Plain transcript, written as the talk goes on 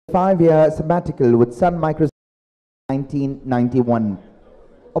5-year sabbatical with Sun Microsoft in 1991.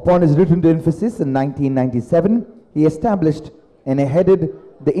 Upon his return to Infosys in 1997, he established and headed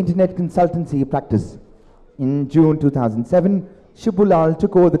the internet consultancy practice. In June 2007, Shibulal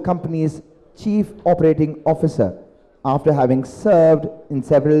took over the company's Chief Operating Officer after having served in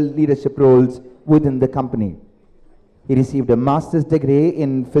several leadership roles within the company. He received a master's degree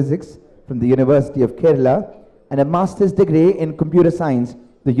in physics from the University of Kerala and a master's degree in computer science,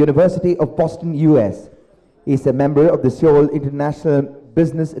 the University of Boston, US. He is a member of the Seoul International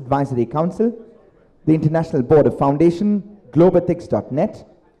Business Advisory Council, the International Board of Foundation, Globalthics.net,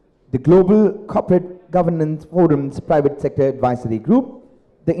 the Global Corporate Governance Forum's Private Sector Advisory Group,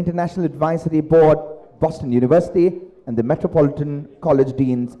 the International Advisory Board, Boston University, and the Metropolitan College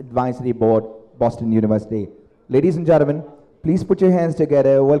Deans Advisory Board, Boston University. Ladies and gentlemen, please put your hands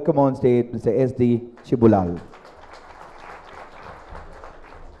together. Welcome on stage, Mr. S.D. Shibulal.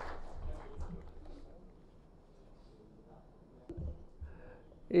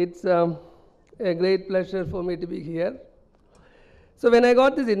 It's a great pleasure for me to be here. So when I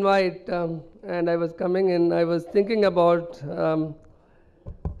got this invite and I was coming in, I was thinking about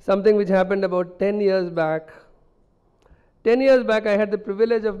something which happened about 10 years back. 10 years back, I had the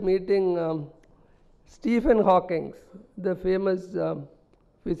privilege of meeting Stephen Hawking, the famous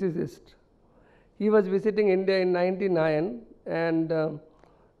physicist. He was visiting India in '99, and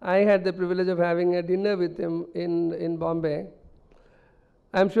I had the privilege of having a dinner with him in Bombay.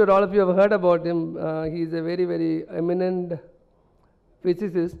 I'm sure all of you have heard about him. He's a very, very eminent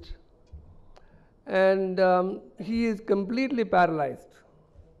physicist, and he is completely paralyzed,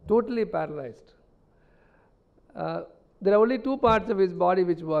 totally paralyzed. There are only two parts of his body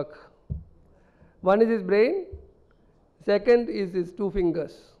which work. One is his brain, second is his two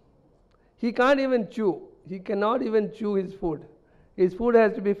fingers. He can't even chew. He cannot even chew his food. His food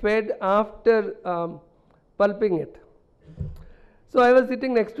has to be fed after pulping it. So I was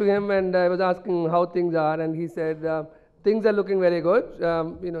sitting next to him and I was asking how things are, and he said, things are looking very good.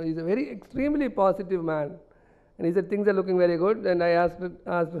 He's a very extremely positive man. And he said, things are looking very good. And I asked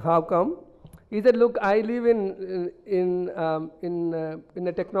how come? He said, look, I live in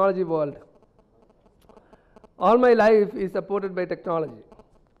a technology world. All my life is supported by technology.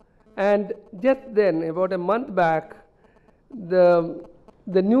 And just then, about a month back, the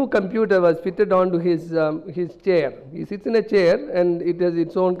new computer was fitted onto his chair. He sits in a chair and it has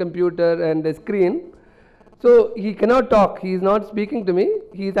its own computer and a screen. So he cannot talk. He is not speaking to me.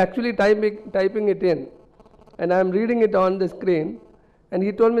 He is actually typing it in. And I am reading it on the screen. And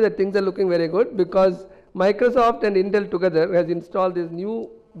he told me that things are looking very good because Microsoft and Intel together has installed this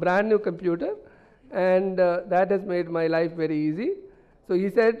brand new computer, and that has made my life very easy. So he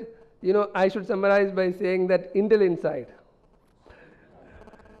said, I should summarize by saying that Intel inside.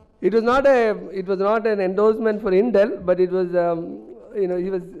 It was not an endorsement for Intel, but it was,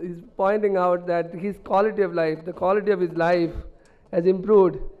 he's pointing out that his quality of life, the quality of his life has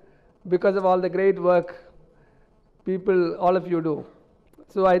improved because of all the great work all of you do.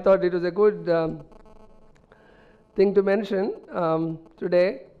 So I thought it was a good thing to mention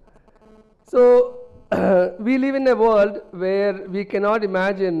today. So we live in a world where we cannot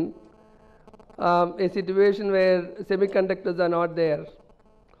imagine a situation where semiconductors are not there.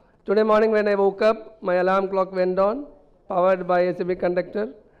 Today morning when I woke up, my alarm clock went on, powered by a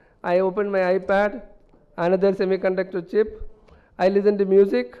semiconductor. I opened my iPad, another semiconductor chip. I listened to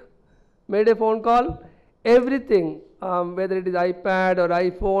music, made a phone call. Everything, whether it is iPad or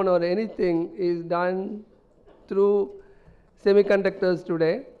iPhone or anything, is done through semiconductors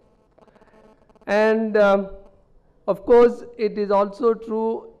today. And of course, it is also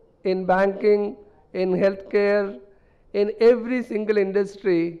true in banking, in healthcare, in every single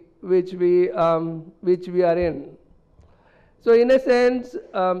industry which we are in. So in a sense,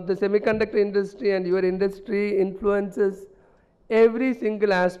 the semiconductor industry and your industry influences every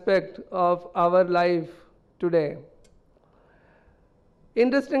single aspect of our life today.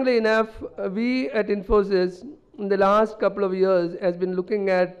 Interestingly enough, we at Infosys in the last couple of years has been looking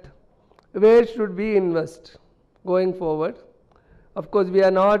at where should we invest going forward. Of course, we are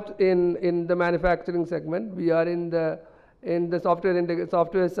not in the manufacturing segment. We are in the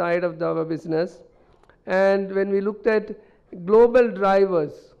software side of our business. And when we looked at global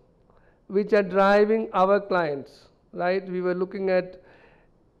drivers which are driving our clients, right? We were looking at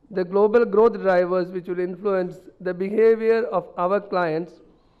the global growth drivers which will influence the behavior of our clients.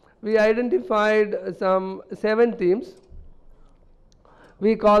 We identified some 7 themes.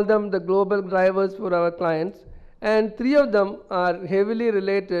 We call them the global drivers for our clients, and 3 of them are heavily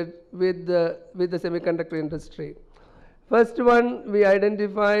related with the semiconductor industry. First one we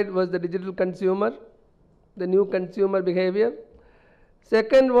identified was the digital consumer, the new consumer behavior.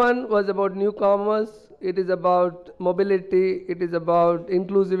 Second one was about new commerce. It is about mobility, it is about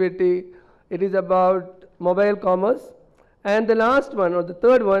inclusivity, it is about mobile commerce. And the last one, or the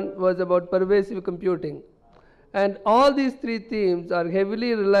third one, was about pervasive computing. And all these three themes are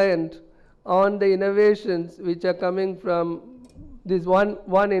heavily reliant on the innovations which are coming from this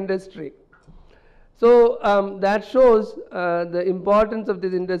one industry. So that shows the importance of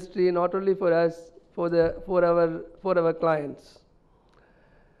this industry not only for us, for our clients.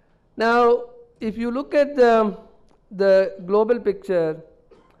 Now, if you look at the global picture,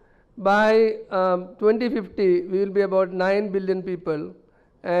 by 2050 we will be about 9 billion people,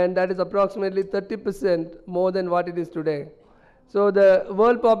 and that is approximately 30% more than what it is today. So the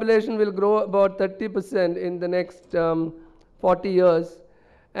world population will grow about 30% in the next 40 years,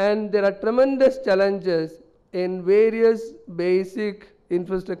 and there are tremendous challenges in various basic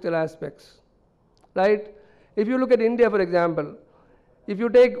infrastructure aspects, right? If you look at India, for example, if you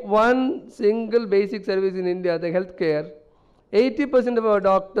take one single basic service in India, the healthcare, 80% of our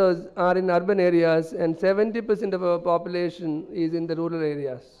doctors are in urban areas and 70% of our population is in the rural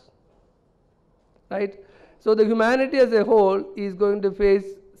areas, right? So the humanity as a whole is going to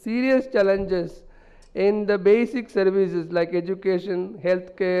face serious challenges in the basic services like education,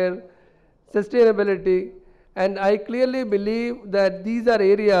 healthcare, sustainability, and I clearly believe that these are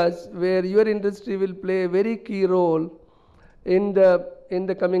areas where your industry will play a very key role in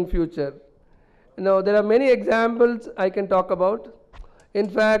the coming future. Now, there are many examples I can talk about. In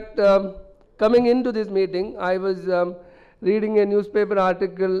fact, coming into this meeting, I was reading a newspaper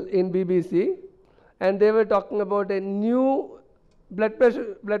article in BBC, and they were talking about a new blood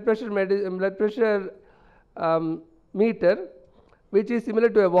pressure meter, which is similar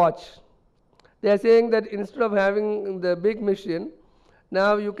to a watch. They are saying that instead of having the big machine,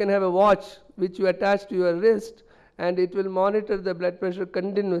 now you can have a watch which you attach to your wrist, and it will monitor the blood pressure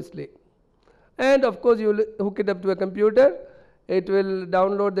continuously. And of course, you will hook it up to a computer, it will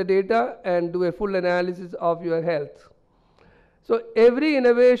download the data and do a full analysis of your health. So every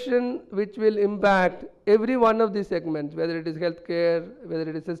innovation which will impact every one of these segments, whether it is healthcare, whether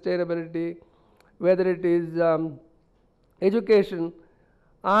it is sustainability, whether it is education,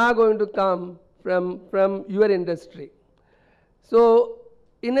 are going to come from your industry. So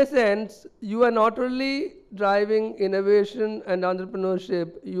in a sense, you are not only driving innovation and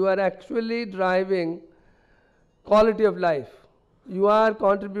entrepreneurship, you are actually driving quality of life. You are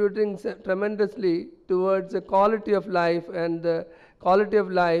contributing tremendously towards the quality of life and the quality of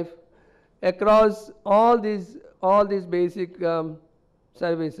life across all these basic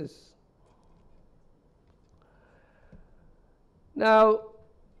services. Now,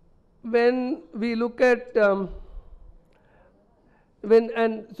 when we look at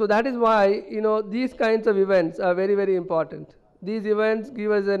so that is why these kinds of events are very, very important. These events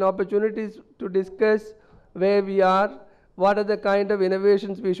give us an opportunity to discuss where we are, what are the kind of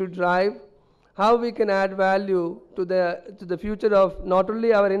innovations we should drive, how we can add value to the future of not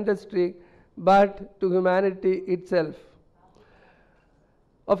only our industry but to humanity itself.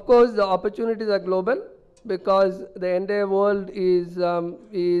 Of course, the opportunities are global because the entire world is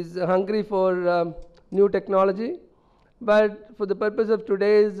hungry for new technology. But for the purpose of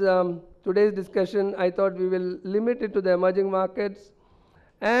today's discussion, I thought we will limit it to the emerging markets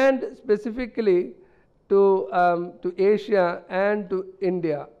and specifically to Asia and to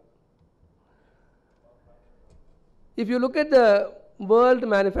India. If you look at the world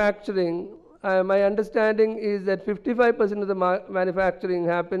manufacturing, my understanding is that 55% of the manufacturing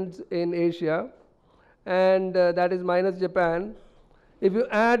happens in Asia, and that is minus Japan. If you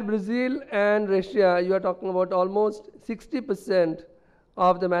add Brazil and Russia, you are talking about almost 60%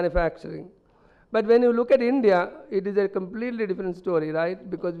 of the manufacturing. But when you look at India, it is a completely different story, right?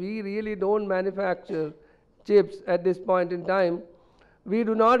 Because we really don't manufacture chips at this point in time. We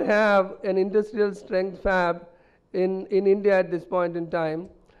do not have an industrial strength fab in India at this point in time.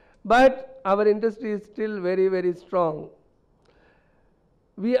 But our industry is still very, very strong.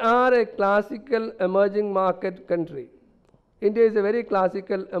 We are a classical emerging market country. India is a very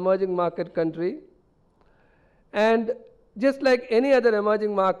classical emerging market country, and just like any other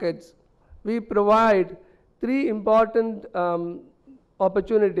emerging markets, we provide three important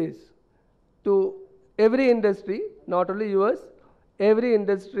opportunities to every industry, not only yours, every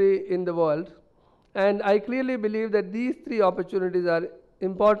industry in the world. And I clearly believe that these three opportunities are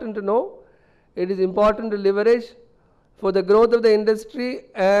important to know. It is important to leverage for the growth of the industry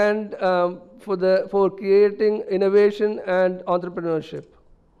and for creating innovation and entrepreneurship.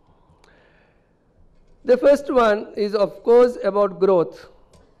 The first one is, of course, about growth,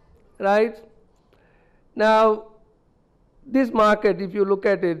 right? Now, this market, if you look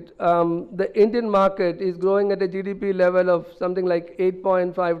at it, the Indian market is growing at a GDP level of something like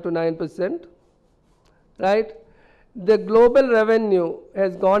 8.5 to 9%, right? The global revenue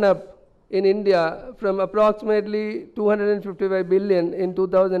has gone up in India from approximately 255 billion in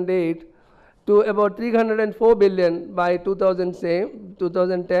 2008 to about 304 billion by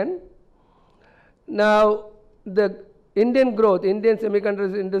 2010. Now, the Indian growth, Indian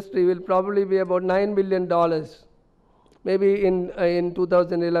semiconductor industry will probably be about $9 billion, maybe in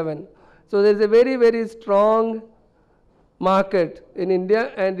 2011. So there's a very, very strong market in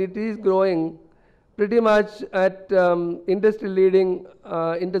India, and it is growing pretty much at industry-leading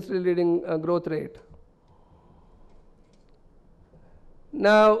growth rate.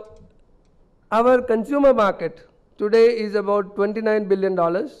 Now, our consumer market today is about $29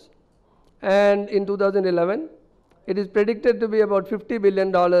 billion, and in 2011, it is predicted to be about $50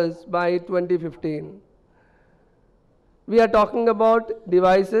 billion by 2015. We are talking about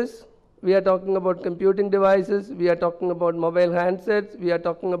devices, we are talking about computing devices, we are talking about mobile handsets, we are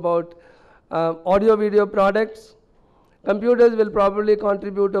talking about audio-video products. Computers will probably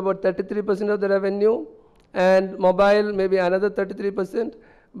contribute about 33% of the revenue, and mobile maybe another 33%,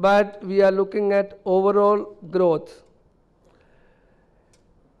 but we are looking at overall growth.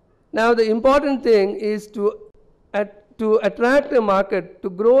 Now, the important thing is to attract a market, to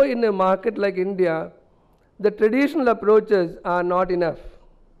grow in a market like India, the traditional approaches are not enough.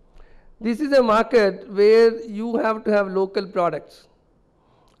 This is a market where you have to have local products.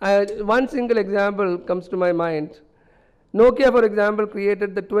 One single example comes to my mind. Nokia, for example,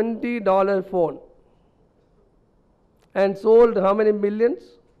 created the $20 phone and sold how many millions?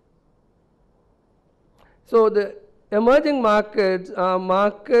 So the emerging markets are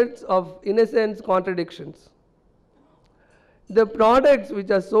markets of, in a sense, contradictions. The products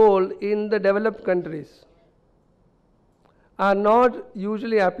which are sold in the developed countries are not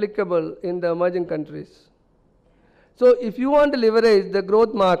usually applicable in the emerging countries. So if you want to leverage the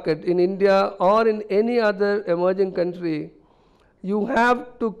growth market in India or in any other emerging country, you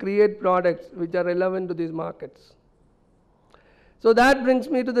have to create products which are relevant to these markets. So that brings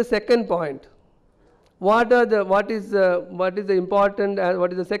me to the second point. What is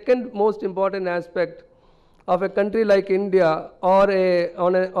the second most important aspect of a country like India or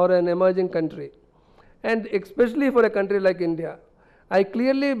an emerging country? And especially for a country like India, I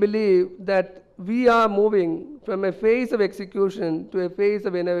clearly believe that we are moving from a phase of execution to a phase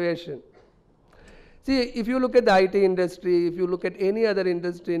of innovation. See, if you look at the IT industry, if you look at any other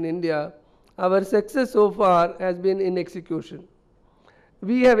industry in India, our success so far has been in execution.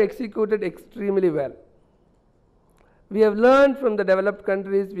 We have executed extremely well. We have learned from the developed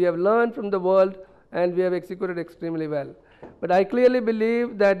countries, we have learned from the world, and we have executed extremely well. But I clearly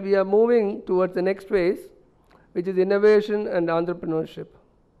believe that we are moving towards the next phase, which is innovation and entrepreneurship.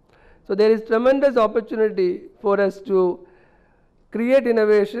 So there is tremendous opportunity for us to create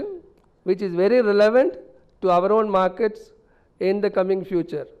innovation which is very relevant to our own markets in the coming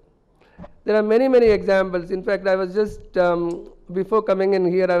future. There are many, many examples. In fact, I was just, before coming in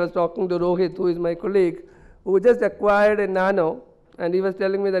here, I was talking to Rohit, who is my colleague, who just acquired a Nano, and he was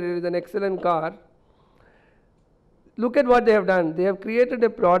telling me that it is an excellent car. Look at what they have done. They have created a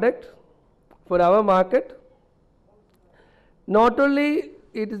product for our market. Not only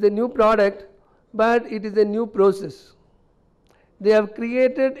it is a new product, but it is a new process. They have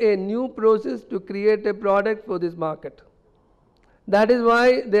created a new process to create a product for this market. That is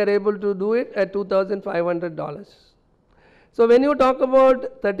why they are able to do it at $2,500. So when you talk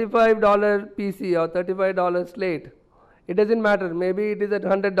about $35 PC or $35 slate, it doesn't matter. Maybe it is at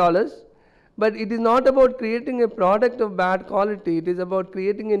 $100. But it is not about creating a product of bad quality. It is about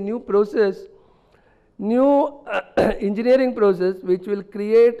creating a new process, new engineering process which will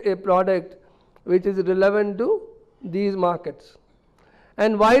create a product which is relevant to these markets.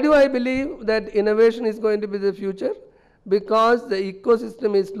 And why do I believe that innovation is going to be the future? Because the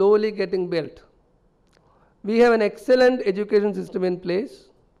ecosystem is slowly getting built. We have an excellent education system in place.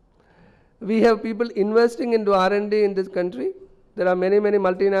 We have people investing into R&D in this country. There are many, many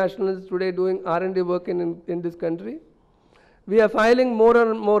multinationals today doing R&D work in this country. We are filing more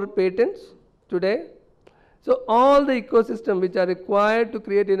and more patents today. So all the ecosystem which are required to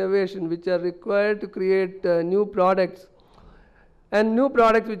create innovation, which are required to create new products, and new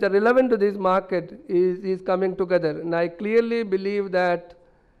products which are relevant to this market is coming together. And I clearly believe that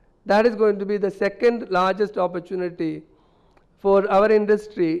that is going to be the second largest opportunity for our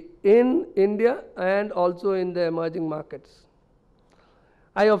industry in India and also in the emerging markets.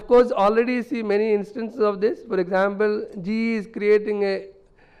 I of course already see many instances of this. For example, GE is creating an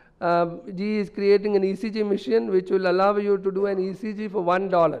ECG machine which will allow you to do an ECG for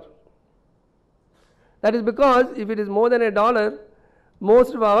 $1. That is because if it is more than $1,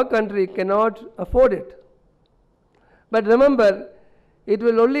 most of our country cannot afford it. But remember, it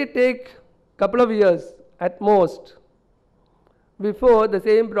will only take a couple of years at most before the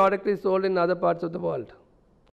same product is sold in other parts of the world.